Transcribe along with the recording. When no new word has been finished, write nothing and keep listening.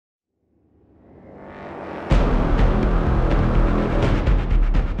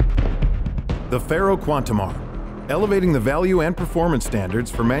The FARO QuantumArm, elevating the value and performance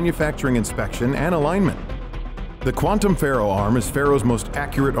standards for manufacturing inspection and alignment. The Quantum FAROArm is FARO's most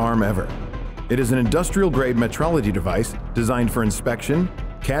accurate arm ever. It is an industrial-grade metrology device designed for inspection,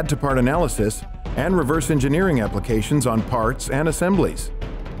 CAD-to-part analysis, and reverse engineering applications on parts and assemblies.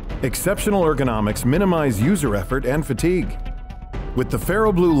 Exceptional ergonomics minimize user effort and fatigue. With the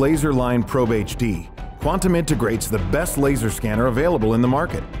FAROBlu Laser Line Probe HD, Quantum integrates the best laser scanner available in the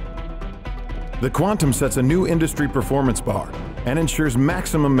market. The Quantum sets a new industry performance bar and ensures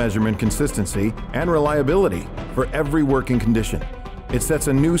maximum measurement consistency and reliability for every working condition. It sets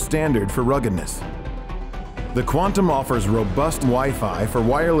a new standard for ruggedness. The Quantum offers robust Wi-Fi for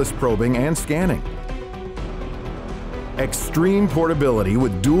wireless probing and scanning. Extreme portability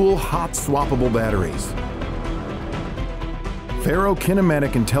with dual hot swappable batteries. FARO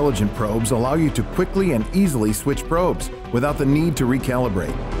kinematic intelligent probes allow you to quickly and easily switch probes without the need to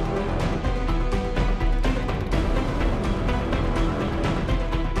recalibrate.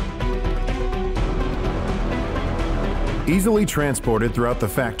 Easily transported throughout the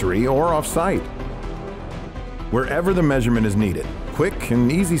factory or off-site. Wherever the measurement is needed, quick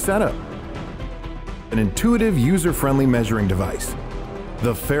and easy setup. An intuitive, user-friendly measuring device.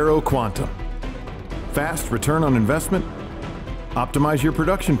 The FARO Quantum. Fast return on investment. Optimize your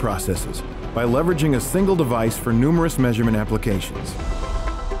production processes by leveraging a single device for numerous measurement applications.